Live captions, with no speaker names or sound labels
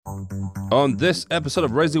On this episode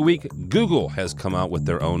of Resi Week, Google has come out with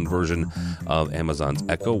their own version of Amazon's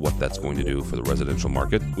Echo, what that's going to do for the residential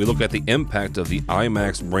market. We look at the impact of the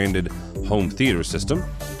IMAX branded home theater system,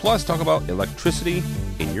 plus talk about electricity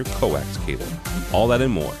in your coax cable. All that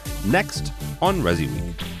and more next on Resi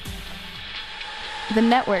Week. The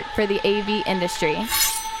network for the AV industry.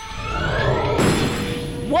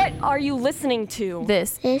 What are you listening to?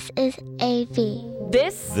 This is AV.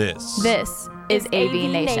 This is AV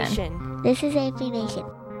Nation. This is AV Nation.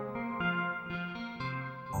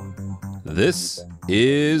 This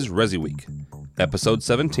is Resi Week, episode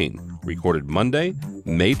 17, recorded Monday,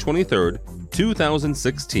 May 23rd,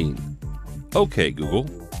 2016. Okay, Google.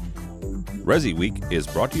 Resi Week is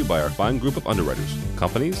brought to you by our fine group of underwriters,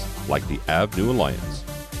 companies like the Avnu Alliance.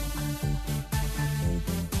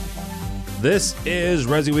 This is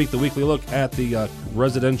Resi Week, the weekly look at the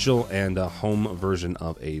residential and home version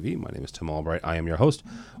of AV. My name is Tim Albright. I am your host.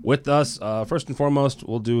 With us, first and foremost,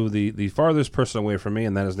 we'll do the farthest person away from me,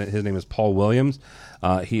 and that is his name is Paul Williams.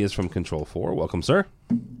 He is from Control4. Welcome, sir.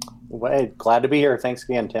 Well, glad to be here. Thanks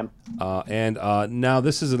again, Tim. And now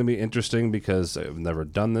this is going to be interesting because I've never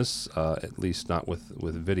done this, at least not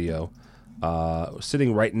with video.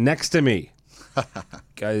 Sitting right next to me,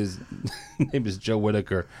 guy's name is Joe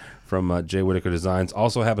Whitaker from J. Whitaker Designs.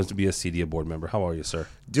 Also happens to be a CEDIA board member. How are you, sir?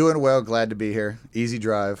 Doing well. Glad to be here. Easy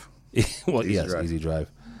drive. Well, easy drive. Easy drive.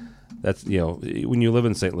 That's, when you live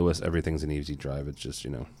in St. Louis, everything's an easy drive. It's just,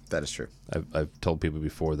 That is true. I've told people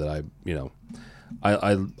before that I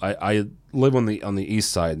live on the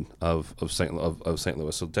east side of St.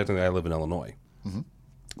 Louis, so technically I live in Illinois. Mm-hmm.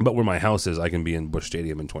 But where my house is, I can be in Busch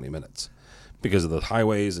Stadium in 20 minutes because of the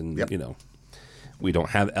highways and we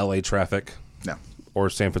don't have LA traffic. No. Or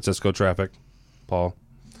San Francisco traffic, Paul.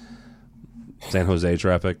 San Jose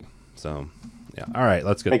traffic. So, yeah. All right,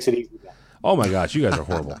 let's get. Makes it easy. Oh my gosh, you guys are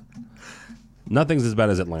horrible. Nothing's as bad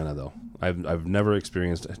as Atlanta, though. I've never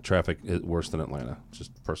experienced traffic worse than Atlanta.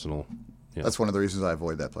 Just personal. That's one of the reasons I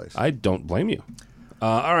avoid that place. I don't blame you.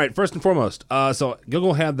 All right, first and foremost, so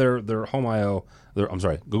Google had their home I/O.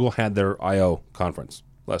 Google had their I/O conference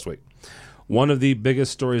last week. One of the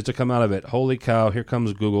biggest stories to come out of it. Holy cow! Here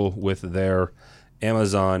comes Google with their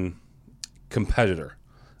Amazon competitor.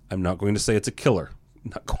 I'm not going to say it's a killer,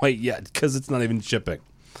 not quite yet, because it's not even shipping.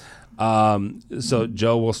 So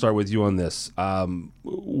Joe, we'll start with you on this.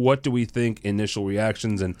 What do we think? Initial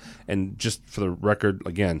reactions, and just for the record,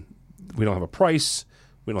 again, we don't have a price,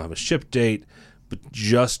 we don't have a ship date, but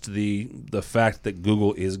just the fact that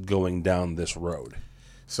Google is going down this road.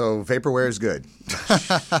 So vaporware is good.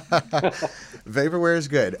 Vaporware is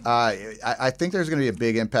good. I think there's going to be a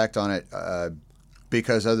big impact on it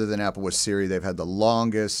because other than Apple with Siri, they've had the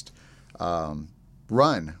longest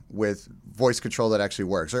run with voice control that actually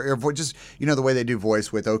works. Or just, the way they do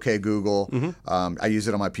voice with OK Google. Mm-hmm. I use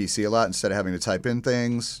it on my PC a lot instead of having to type in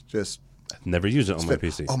things. I've never used it on my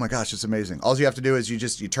PC. Oh my gosh, it's amazing. All you have to do is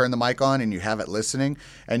you turn the mic on and you have it listening,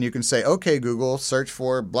 and you can say, OK Google, search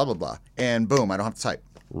for blah, blah, blah. And boom, I don't have to type.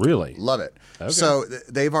 Really? Love it. Okay. So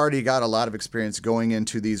they've already got a lot of experience going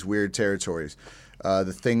into these weird territories.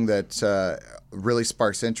 The thing that really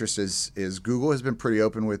sparks interest is Google has been pretty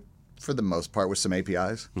open with, for the most part, with some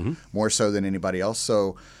APIs, mm-hmm. more so than anybody else.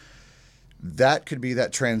 So that could be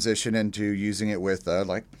that transition into using it with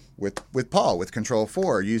with Paul, with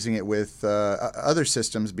Control4, using it with other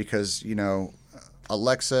systems because,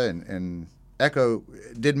 Alexa and Echo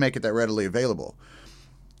didn't make it that readily available.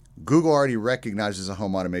 Google already recognizes a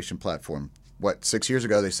home automation platform. 6 years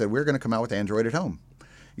ago, they said, we're going to come out with Android at home.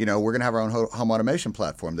 We're going to have our own home automation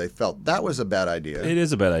platform. They felt that was a bad idea. It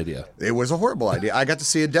is a bad idea. It was a horrible idea. I got to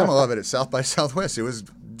see a demo of it at South by Southwest.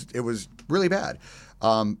 It was really bad.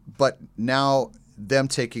 But now them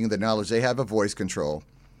taking the knowledge they have of voice control,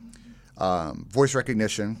 voice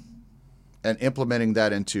recognition, and implementing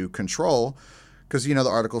that into Control, because, the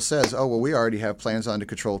article says, we already have plans on to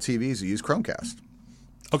control TVs that use Chromecast.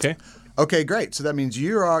 Okay, great. So that means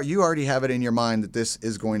you already have it in your mind that this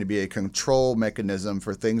is going to be a control mechanism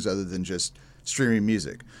for things other than just streaming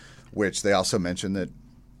music, which they also mentioned that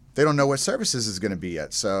they don't know what services is going to be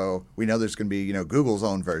yet. So we know there's going to be, Google's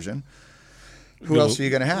own version. Who else are you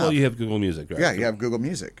going to have? Well, you have Google Music, right? Yeah, you have Google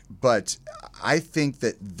Music. But I think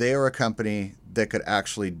that they're a company that could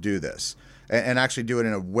actually do this and actually do it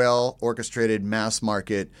in a well-orchestrated mass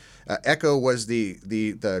market. Echo was the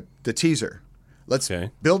teaser. Let's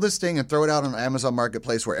build this thing and throw it out on Amazon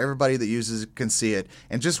Marketplace where everybody that uses it can see it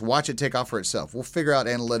and just watch it take off for itself. We'll figure out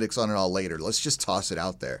analytics on it all later. Let's just toss it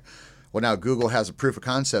out there. Well, now Google has a proof of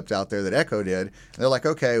concept out there that Echo did. And they're like,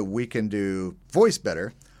 okay, we can do voice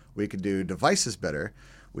better. We can do devices better.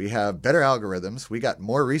 We have better algorithms. We got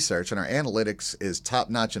more research, and our analytics is top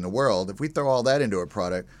notch in the world. If we throw all that into a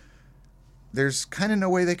product, there's kind of no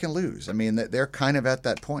way they can lose. I mean, they're kind of at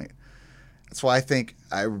that point. That's why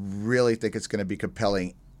I really think it's going to be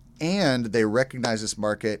compelling. And they recognize this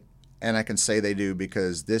market, and I can say they do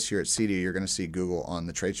because this year at CEDIA, you're going to see Google on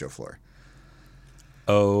the trade show floor.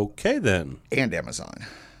 Okay, then. And Amazon.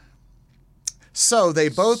 So they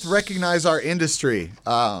both recognize our industry,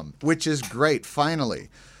 which is great, finally.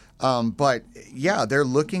 But yeah, they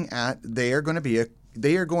are going to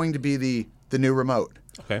be the new remote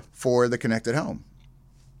for the connected home.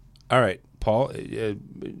 All right, Paul.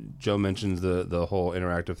 Joe mentions the whole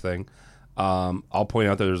interactive thing. I'll point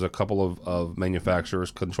out that there's a couple of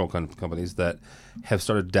manufacturers, control companies that have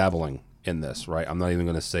started dabbling in this. Right, I'm not even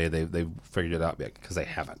going to say they've figured it out yet because they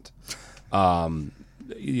haven't.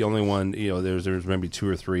 The only one, there's maybe 2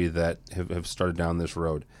 or 3 that have started down this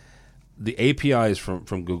road. The APIs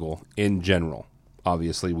from Google in general,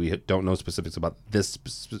 obviously, we don't know specifics about this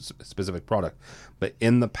specific product, but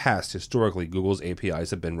in the past, historically, Google's APIs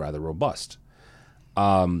have been rather robust.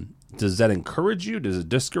 Does that encourage you? Does it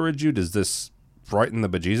discourage you? Does this frighten the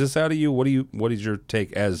bejesus out of you? What is your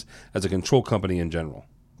take as a control company in general?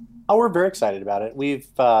 Oh, we're very excited about it. We've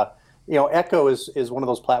Echo is one of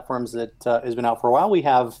those platforms that has been out for a while. We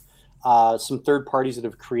have some third parties that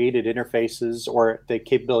have created interfaces or the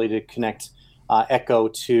capability to connect Echo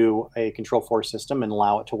to a Control4 system and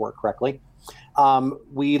allow it to work correctly.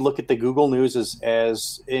 We look at the Google News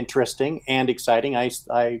as interesting and exciting.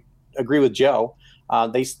 I agree with Joe.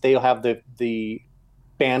 They'll have the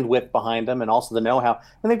bandwidth behind them and also the know-how.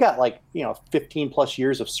 And they've got 15 plus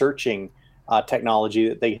years of searching technology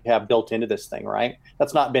that they have built into this thing, right?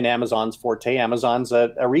 That's not been Amazon's forte. Amazon's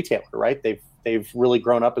a retailer, right? They've really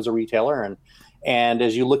grown up as a retailer, and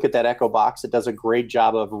as you look at that Echo box, it does a great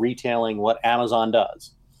job of retailing what Amazon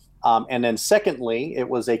does. And then secondly, it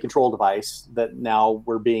was a control device that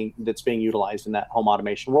that's being utilized in that home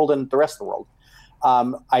automation world and the rest of the world.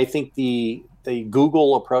 I think the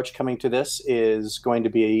Google approach coming to this is going to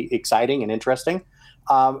be exciting and interesting.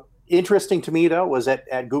 Interesting to me, though, was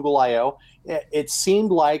at Google I/O, it seemed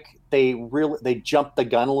like they jumped the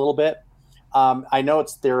gun a little bit. I know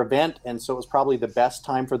it's their event, and so it was probably the best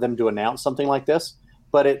time for them to announce something like this,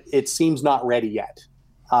 but it seems not ready yet.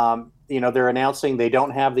 They're announcing they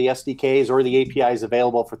don't have the SDKs or the APIs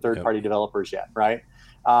available for third-party developers yet, right?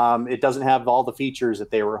 It doesn't have all the features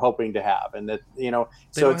that they were hoping to have, and that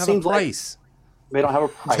so it seems like they don't have a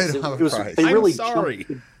price.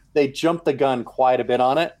 They jumped the gun quite a bit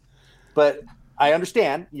on it. But I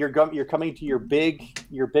understand you're coming to your big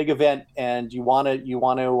event and you want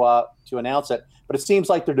to announce it. But it seems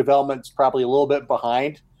like their development's probably a little bit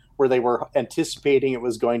behind where they were anticipating it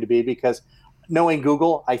was going to be, because knowing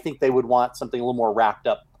Google, I think they would want something a little more wrapped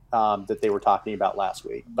up that they were talking about last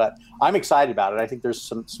week. But I'm excited about it. I think there's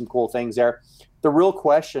some cool things there. The real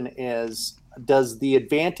question is, does the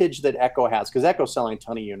advantage that Echo has, because Echo's selling a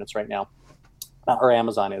ton of units right now, or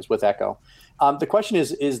Amazon is with Echo. The question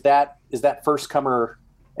is that first comer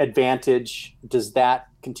advantage, does that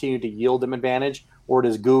continue to yield them advantage, or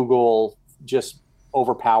does Google just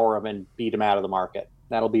overpower them and beat them out of the market?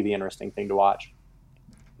 That'll be the interesting thing to watch.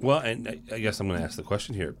 Well, and I guess I'm going to ask the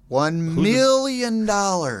question here. $1 million.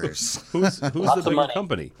 Who's the bigger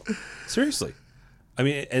company? Seriously. I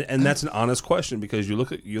mean, and that's an honest question, because you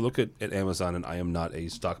look at Amazon, and I am not a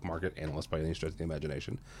stock market analyst by any stretch of the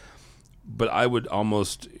imagination. But I would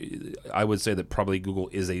say that probably Google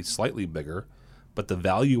is a slightly bigger, but the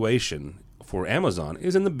valuation for Amazon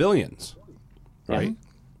is in the billions, right? Yeah.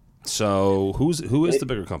 So who is the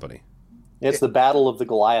bigger company? It's the battle of the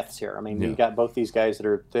Goliaths here. I mean, you got both these guys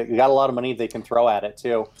they got a lot of money they can throw at it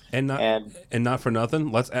too. And not for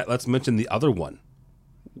nothing, let's mention the other one.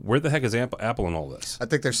 Where the heck is Apple in all this? I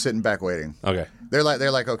think they're sitting back waiting. Okay. They're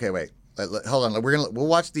like, okay, wait. Hold on. We'll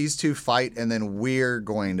watch these two fight, and then we're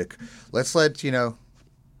going to let's let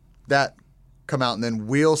that come out, and then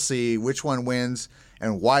we'll see which one wins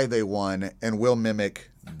and why they won, and we'll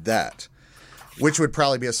mimic that, which would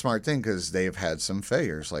probably be a smart thing because they've had some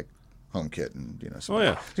failures like HomeKit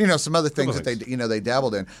and some other things that they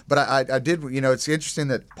dabbled in. But I did it's interesting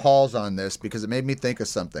that Paul's on this because it made me think of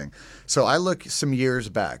something. So I look some years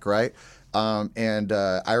back, right? And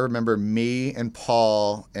I remember me and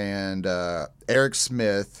Paul and Eric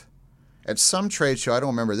Smith at some trade show. I don't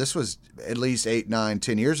remember. This was at least 8, 9,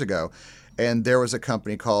 10 years ago. And there was a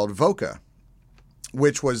company called Voca,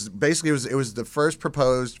 which was basically it was the first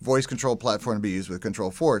proposed voice control platform to be used with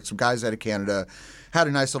Control4. Some guys out of Canada had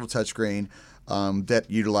a nice little touchscreen that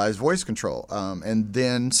utilized voice control. And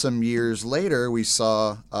then some years later, we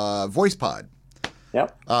saw VoicePod.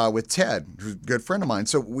 Yep. With Ted, who's a good friend of mine.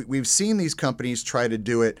 So we've seen these companies try to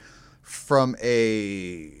do it from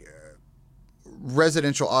a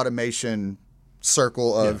residential automation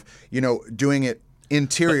circle of, doing it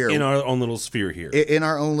interior. In our own little sphere here. In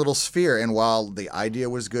our own little sphere. And while the idea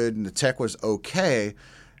was good and the tech was okay,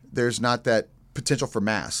 there's not that potential for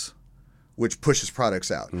mass, which pushes products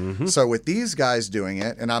out. Mm-hmm. So with these guys doing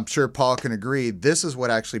it, and I'm sure Paul can agree, this is what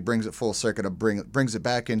actually brings it full circuit, brings it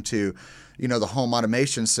back into, the home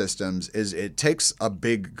automation systems, is it takes a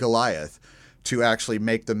big Goliath to actually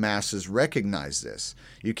make the masses recognize this.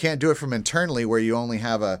 You can't do it from internally where you only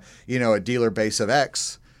have a dealer base of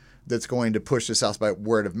X that's going to push this out by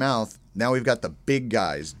word of mouth. Now we've got the big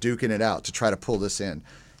guys duking it out to try to pull this in.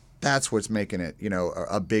 That's what's making it,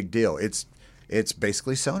 a big deal. It's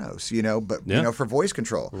basically Sonos, but for voice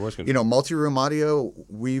control. Multi-room audio,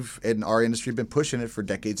 we've in our industry been pushing it for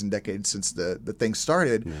decades and decades since the thing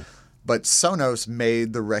started. Yeah. But Sonos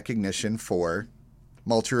made the recognition for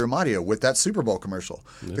multi-room audio with that Super Bowl commercial.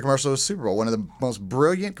 Yeah. The commercial was Super Bowl, one of the most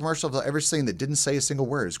brilliant commercials I've ever seen that didn't say a single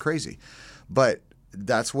word. It's crazy. But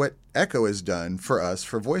that's what Echo has done for us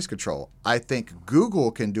for voice control. I think Google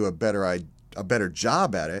can do a better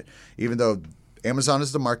job at it, even though Amazon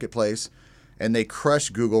is the marketplace and they crush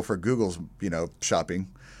Google for Google's, shopping.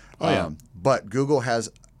 But Google has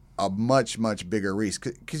a much, much bigger reach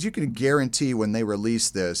because you can guarantee when they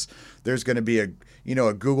release this, there's going to be a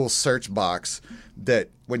Google search box that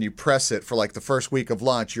when you press it for like the first week of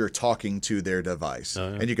launch, you're talking to their device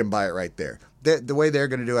and you can buy it right there. The way they're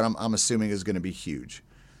going to do it, I'm assuming, is going to be huge.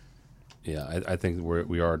 Yeah, I think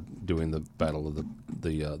we are doing the battle of the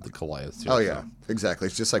Goliaths here. Oh yeah, exactly.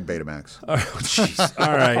 It's just like Betamax. Oh jeez.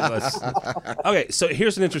 All right. Okay, so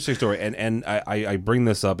here's an interesting story, and I bring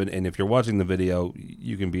this up, and if you're watching the video,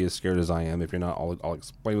 you can be as scared as I am. If you're not, I'll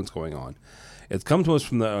explain what's going on. It's come to us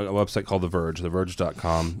from a website called The Verge,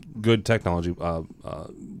 theverge.com. Good technology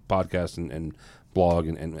podcast and blog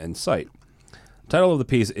and site. Title of the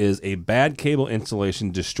piece is "A Bad Cable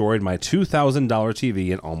Installation Destroyed My $2,000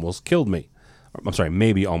 TV and Almost Killed Me." I'm sorry,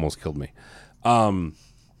 maybe almost killed me.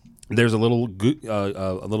 There's a little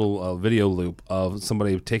video loop of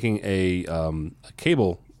somebody taking a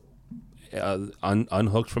cable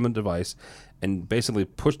unhooked from a device and basically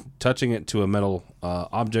touching it to a metal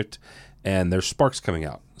object, and there's sparks coming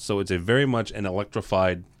out. So it's a very much an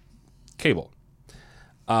electrified cable.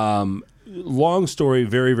 Long story,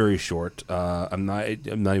 very, very short. I'm not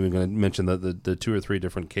even going to mention the 2 or 3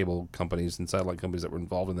 different cable companies and satellite companies that were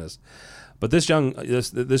involved in this. But this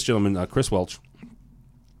gentleman, Chris Welch,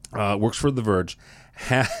 works for The Verge,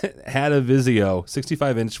 had a Vizio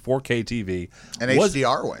 65-inch 4K TV. An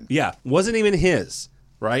HDR one. Yeah, wasn't even his,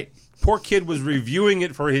 right? Poor kid was reviewing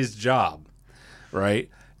it for his job, right?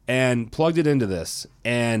 And plugged it into this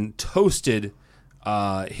and toasted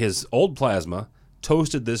his old plasma,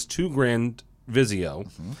 toasted this $2,000 Vizio,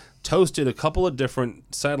 toasted a couple of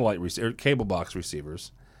different satellite cable box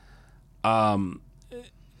receivers. Joe,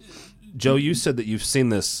 you said that you've seen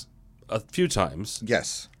this a few times.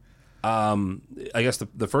 Yes. I guess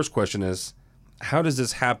the first question is, how does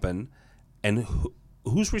this happen, and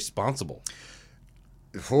who's responsible?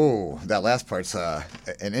 Oh, that last part's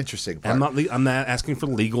an interesting part. I'm not asking for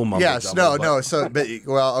legal mumbo Yes, jumbo, no. So,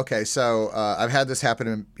 okay. So, I've had this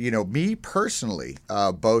happen. Me personally,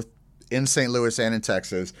 both in St. Louis and in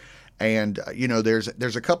Texas, and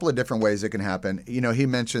there's a couple of different ways it can happen. He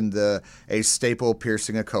mentioned a staple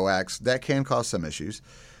piercing a coax that can cause some issues.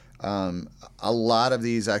 A lot of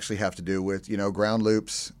these actually have to do with ground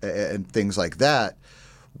loops and things like that,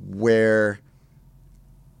 where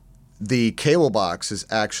the cable box is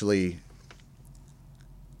actually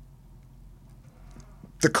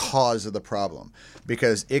the cause of the problem,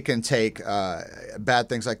 because it can take bad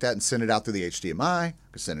things like that and send it out through the HDMI,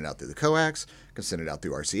 can send it out through the coax, can send it out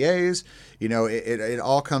through RCAs. It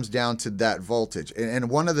all comes down to that voltage. And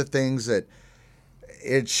one of the things that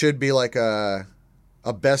it should be like a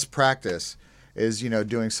best practice is,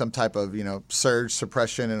 doing some type of, surge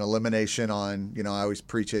suppression and elimination on, I always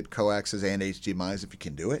preach it, coaxes and HDMIs if you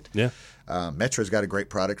can do it. Yeah. Metro's got a great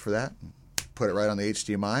product for that. Put it right on the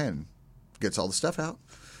HDMI and gets all the stuff out.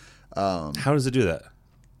 How does it do that?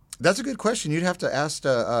 That's a good question. You'd have to ask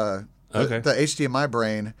the HDMI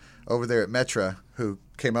brain over there at Metra who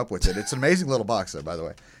came up with it. It's an amazing little box, though, by the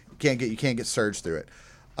way. You can't get surge through it.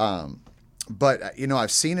 But,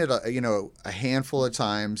 I've seen it, a handful of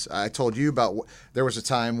times. I told you about there was a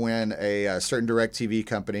time when a certain DirecTV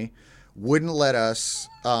company wouldn't let us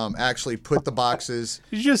actually put the boxes.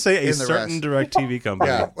 Did you just say a in the certain rest. DirecTV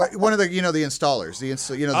company? Yeah, one of the the installers, the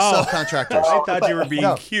subcontractors. I thought you were being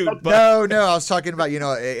No. cute, but No, I was talking about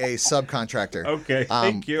a subcontractor. Okay,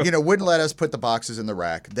 thank you. Wouldn't let us put the boxes in the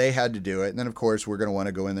rack. They had to do it, and then of course we're going to want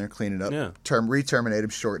to go in there, clean it up, Yeah. re-terminate them,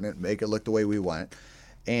 shorten it, make it look the way we want it.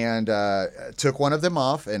 And took one of them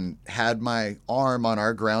off and had my arm on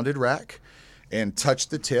our grounded rack, and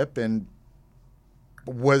touched the tip, and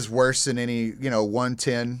was worse than any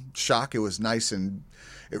 110 shock. It was nice, and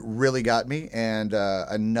it really got me. And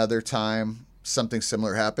another time something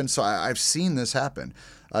similar happened. So I've seen this happen.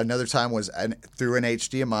 Another time was through an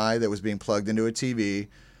HDMI that was being plugged into a TV.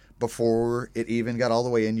 Before it even got all the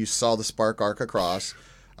way in, you saw the spark arc across,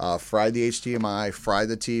 fried the HDMI, fried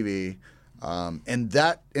the TV. In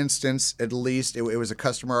that instance, at least, it was a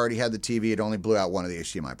customer already had the TV. It only blew out one of the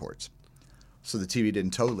HDMI ports. So the TV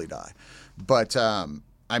didn't totally die. But,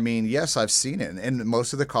 yes, I've seen it. And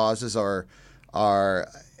most of the causes are our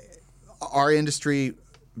industry.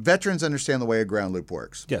 Veterans understand the way a ground loop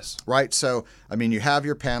works. Yes. Right? So, you have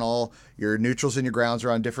your panel, your neutrals and your grounds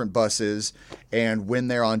are on different buses. And when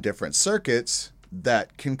they're on different circuits,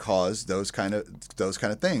 that can cause those kind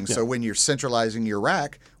of things. Yeah. So when you're centralizing your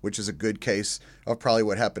rack, which is a good case of probably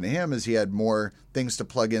what happened to him, is he had more things to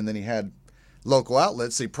plug in than he had local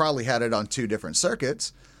outlets. So he probably had it on two different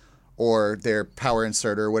circuits, or their power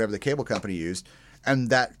inserter, or whatever the cable company used, and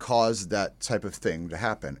that caused that type of thing to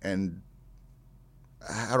happen. And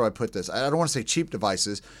how do I put this? I don't want to say cheap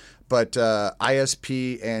devices, but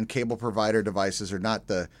ISP and cable provider devices are not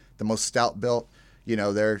the most stout built.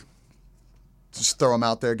 They're just throw them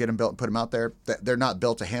out there, get them built, and put them out there. They're not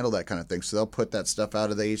built to handle that kind of thing. So they'll put that stuff out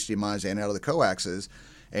of the HDMIs and out of the coaxes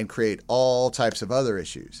and create all types of other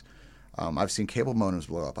issues. I've seen cable modems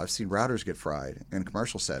blow up. I've seen routers get fried in a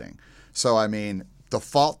commercial setting. So, the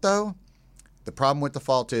fault, though, the problem with the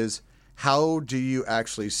fault is, how do you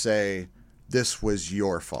actually say this was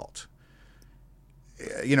your fault?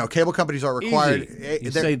 Cable companies are required. Easy.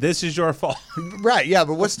 You say this is your fault. Right, yeah,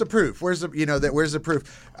 but what's the proof? Where's the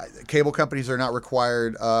proof? Cable companies are not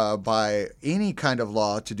required by any kind of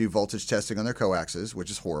law to do voltage testing on their coaxes,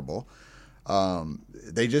 which is horrible.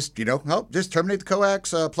 They just, just terminate the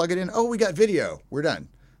coax, plug it in. Oh, we got video. We're done.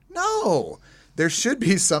 No, there should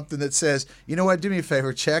be something that says, do me a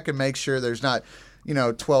favor, check and make sure there's not,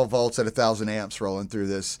 12 volts at 1,000 amps rolling through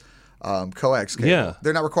this coax cable. Yeah.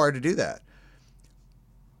 They're not required to do that.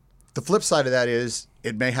 The flip side of that is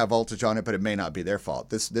it may have voltage on it, but it may not be their fault.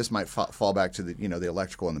 This might fall back to the the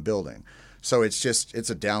electrical in the building. So it's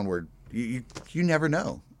a downward. You never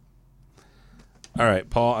know. All right,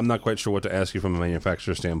 Paul, I'm not quite sure what to ask you from a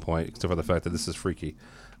manufacturer standpoint, except for the fact that this is freaky.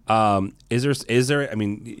 Is there?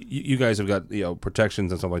 You guys have got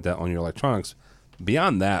protections and stuff like that on your electronics.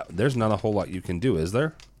 Beyond that, there's not a whole lot you can do, is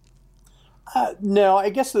there? No, I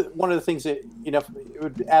guess that one of the things that it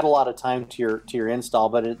would add a lot of time to your install,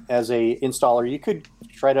 but as a installer, you could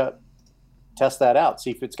try to test that out,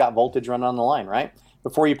 see if it's got voltage running on the line, right?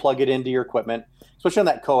 Before you plug it into your equipment, especially on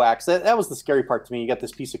that coax. That was the scary part to me. You got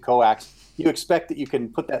this piece of coax. You expect that you can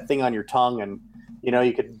put that thing on your tongue and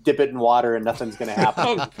you could dip it in water and nothing's going to happen.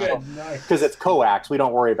 Oh, good. Nice. Because it's coax. We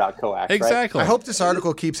don't worry about coax. Exactly. Right? I hope this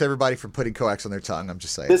article keeps everybody from putting coax on their tongue. I'm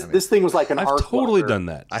just saying. This thing was like an I've arc totally welder. done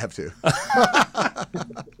that. I have too.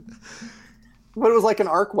 But it was like an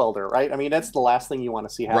arc welder, right? That's the last thing you want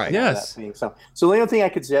to see happen. Right. Yes. That thing. So the only thing I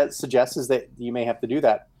could suggest is that you may have to do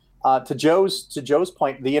that. To Joe's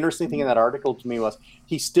point, the interesting thing in that article to me was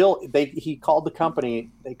he called the company.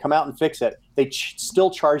 They come out and fix it. They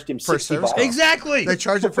still charged him For $60. service? Exactly. They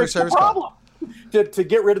charge it for a Fix the service call. problem. To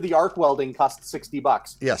get rid of the arc welding cost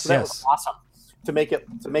 $60. Yes. So that Yes. was awesome. To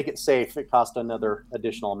make it safe, it cost another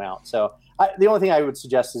additional amount. So the only thing I would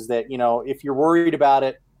suggest is that if you're worried about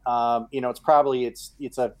it, it's probably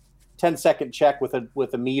it's a 10-second check with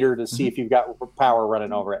a meter to see if you've got power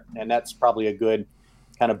running over it, and that's probably a good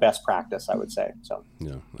kind of best practice, I would say. So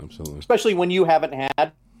Yeah, absolutely. especially when you haven't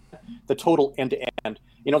had the total end-to-end.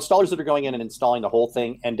 Installers that are going in and installing the whole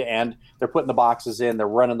thing end-to-end, they're putting the boxes in, they're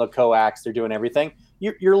running the coax, they're doing everything.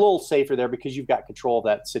 You're a little safer there because you've got control of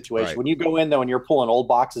that situation. Right. When you go in, though, and you're pulling old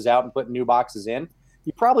boxes out and putting new boxes in,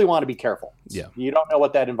 you probably want to be careful. Yeah. You don't know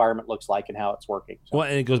what that environment looks like and how it's working. So. Well,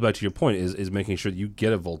 and it goes back to your point is making sure that you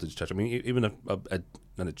get a voltage touch. Even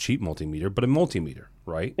a cheap multimeter, but a multimeter,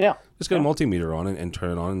 right? Yeah. Just get a multimeter on and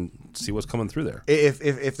turn it on and see what's coming through there.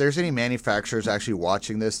 If there's any manufacturers actually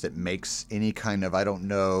watching this that makes any kind of, I don't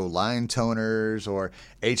know, line toners or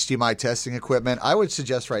HDMI testing equipment, I would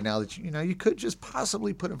suggest right now that you could just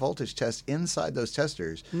possibly put a voltage test inside those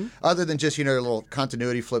testers, other than just a little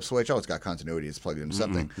continuity flip switch. Oh, it's got continuity. It's plugged into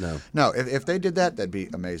something. No. If they did that, that'd be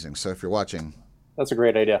amazing. So if you're watching, that's a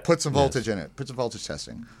great idea. put some voltage in it. Put some voltage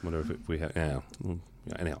testing. Wonder if we have. Yeah.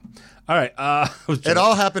 Anyhow, all right. It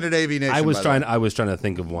all happened at AV Nation. I was trying to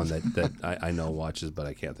think of one that I know watches, but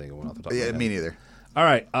I can't think of one off the top of my head. Me neither. All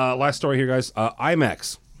right. Last story here, guys.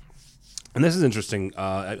 IMAX. And this is interesting.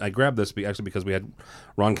 I grabbed this actually because we had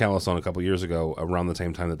Ron Callis on a couple years ago around the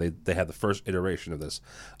same time that they had the first iteration of this.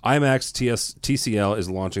 IMAX TCL is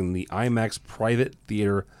launching the IMAX Private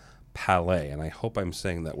Theater Palais, and I hope I'm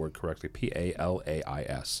saying that word correctly.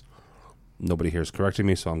 PALAIS. Nobody here is correcting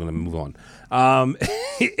me, so I'm going to move on.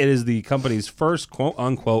 It is the company's first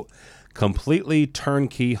quote-unquote completely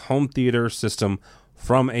turnkey home theater system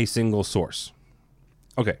from a single source.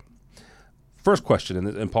 Okay. First question,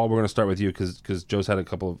 and Paul, we're going to start with you because Joe's had a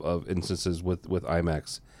couple of instances with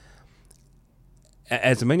IMAX.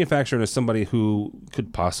 As a manufacturer and as somebody who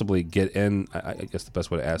could possibly get in, I guess the best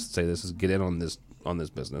way to say this is get in on this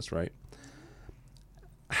business, right?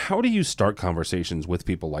 How do you start conversations with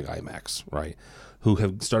people like IMAX, right, who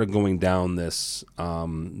have started going down this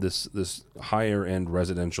this higher end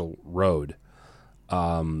residential road,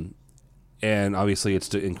 and obviously it's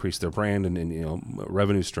to increase their brand and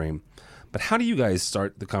revenue stream. But how do you guys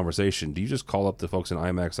start the conversation? Do you just call up the folks in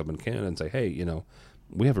IMAX up in Canada and say, hey,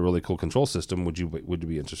 we have a really cool control system. Would you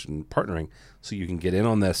be interested in partnering so you can get in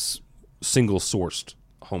on this single sourced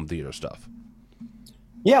home theater stuff?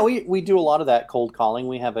 Yeah, we do a lot of that cold calling.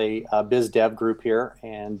 We have a biz dev group here,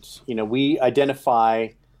 and we identify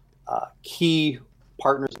key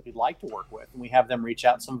partners that we'd like to work with, and we have them reach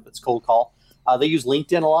out. Some of it's cold call. They use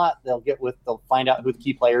LinkedIn a lot. They'll find out who the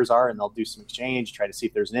key players are, and they'll do some exchange, try to see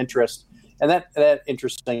if there's an interest, and that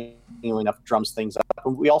interestingly enough drums things up.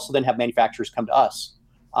 And we also then have manufacturers come to us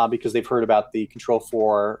because they've heard about the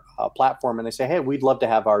Control4 platform, and they say, hey, we'd love to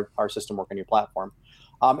have our system work on your platform.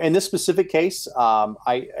 In this specific case,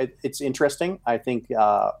 it's interesting. I think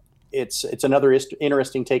it's another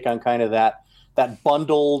interesting take on kind of that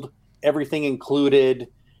bundled, everything included.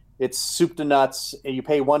 It's soup to nuts. You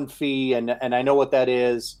pay one fee, and I know what that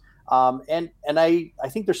is. And I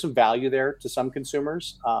think there's some value there to some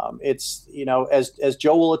consumers. It's as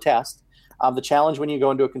Joe will attest, the challenge when you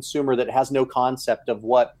go into a consumer that has no concept of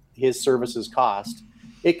what his services cost,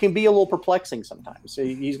 it can be a little perplexing sometimes. So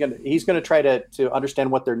he's gonna try to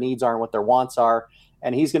understand what their needs are and what their wants are,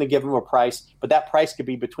 and he's gonna give them a price, but that price could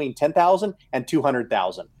be between $10,000 and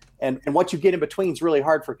 $200,000. And what you get in between is really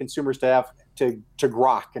hard for consumers to have to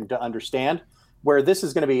grok and to understand. Where this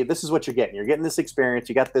is what you're getting. You're getting this experience.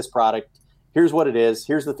 You got this product. Here's what it is.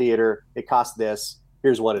 Here's the theater. It costs this.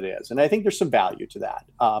 Here's what it is. And I think there's some value to that.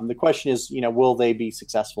 The question is, will they be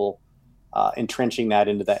successful entrenching that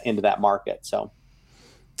into that market? So.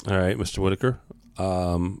 All right, Mr. Whitaker.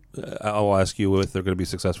 I'll ask you if they're going to be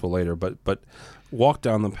successful later, but walk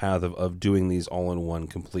down the path of doing these all-in-one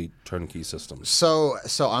complete turnkey systems. So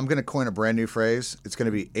I'm going to coin a brand new phrase. It's going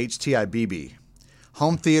to be HTIBB,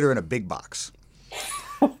 home theater in a big box,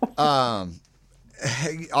 all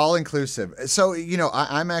inclusive. So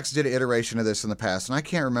IMAX did an iteration of this in the past, and I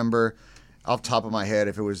can't remember off the top of my head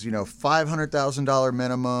if it was $500,000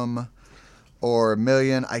 minimum. Or $1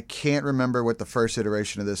 million. I can't remember what the first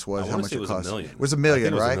iteration of this was. How much it cost? $1 million. It was $1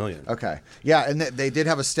 million, right? It was $1 million. Okay. Yeah, and they did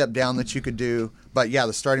have a step down that you could do, but yeah,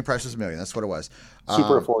 the starting price was $1 million. That's what it was.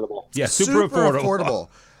 Super affordable. Yeah, super affordable.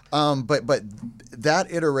 But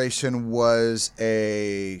that iteration was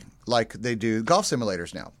like they do golf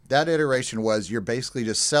simulators now. That iteration was you're basically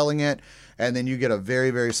just selling it, and then you get a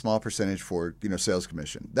very, very small percentage for sales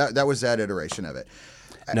commission. That was that iteration of it.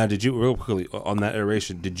 Now, did you, real quickly, on that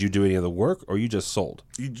iteration, did you do any of the work, or you just sold?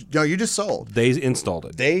 You just sold. They installed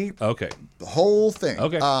it. Okay. The whole thing.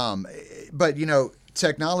 Okay. But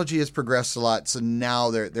technology has progressed a lot, so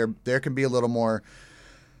now there can be a little more.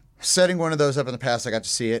 Setting one of those up in the past, I got to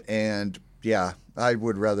see it, and yeah, I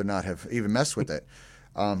would rather not have even messed with it,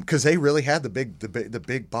 because they really had the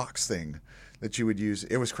big box thing that you would use.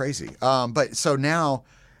 It was crazy. But so now,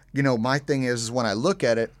 my thing is when I look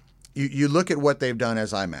at it. You look at what they've done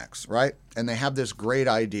as IMAX, right? And they have this great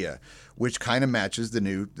idea, which kind of matches the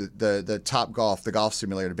new the Top Golf, the golf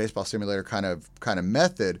simulator, the baseball simulator kind of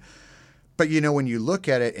method. But when you look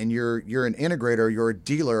at it, and you're an integrator, you're a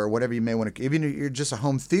dealer, or whatever you may want to, even if you're just a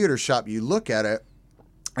home theater shop, you look at it,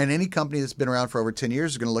 and any company that's been around for over 10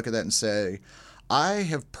 years is going to look at that and say, I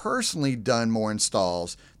have personally done more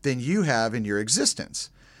installs than you have in your existence.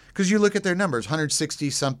 Because you look at their numbers, 160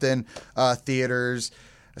 something theaters,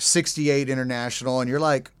 68 international, and you're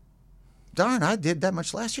like, darn, I did that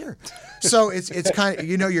much last year. So it's kind of,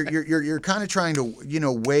 you're kind of trying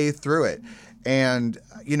to, weigh through it. And,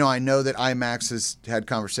 I know that IMAX has had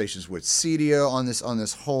conversations with Cedia on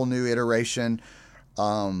this whole new iteration.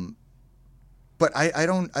 But I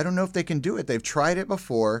don't know if they can do it. They've tried it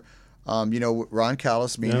before. Ron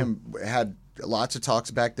Callis, me and him had lots of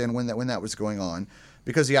talks back then when that was going on,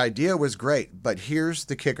 because the idea was great. But here's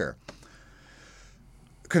the kicker.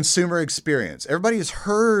 Consumer experience. Everybody has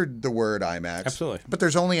heard the word IMAX. Absolutely. But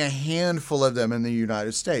there's only a handful of them in the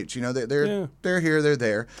United States. They're here, they're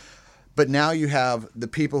there. But now you have the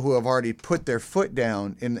people who have already put their foot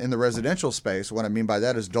down in the residential space. What I mean by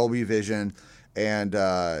that is Dolby Vision and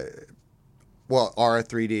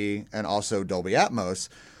R3D and also Dolby Atmos,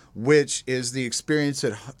 which is the experience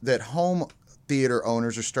that home theater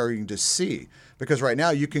owners are starting to see. Because right now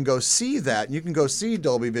you can go see that, and you can go see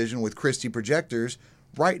Dolby Vision with Christie projectors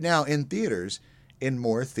right now in theaters, in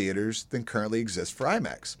more theaters than currently exist for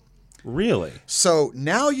IMAX. Really? So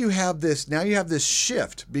now you have this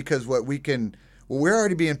shift, because what we're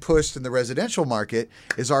already being pushed in the residential market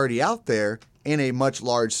is already out there in a much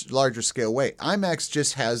larger scale way. IMAX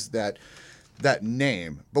just has that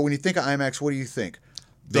name. But when you think of IMAX, what do you think?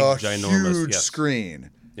 Big, the ginormous, huge yes. screen.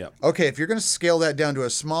 Yeah. Okay, if you're going to scale that down to a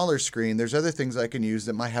smaller screen, there's other things I can use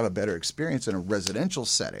that might have a better experience in a residential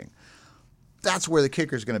setting. That's where the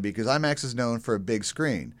kicker is going to be, because IMAX is known for a big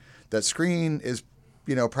screen. That screen is,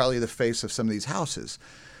 probably the face of some of these houses.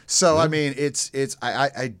 So, I mean,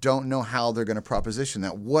 I don't know how they're going to proposition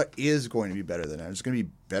that. What is going to be better than that? Is it going to be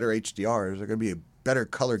better HDR? Is there going to be a better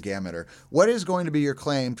color gamut? Or what is going to be your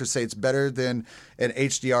claim to say it's better than an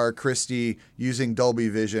HDR Christie using Dolby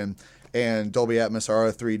Vision and Dolby Atmos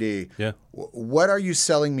R3D? Yeah. What are you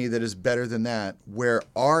selling me that is better than that, where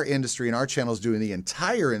our industry and our channel is doing the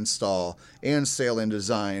entire install and sale and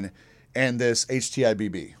design, and this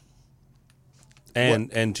HTIBB?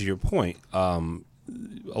 And to your point, a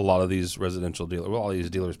lot of these residential dealers, all these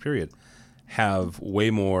dealers, period, have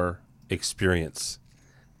way more experience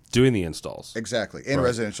doing the installs. Exactly. In Right.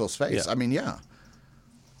 residential space. Yeah. I mean, yeah.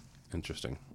 Interesting.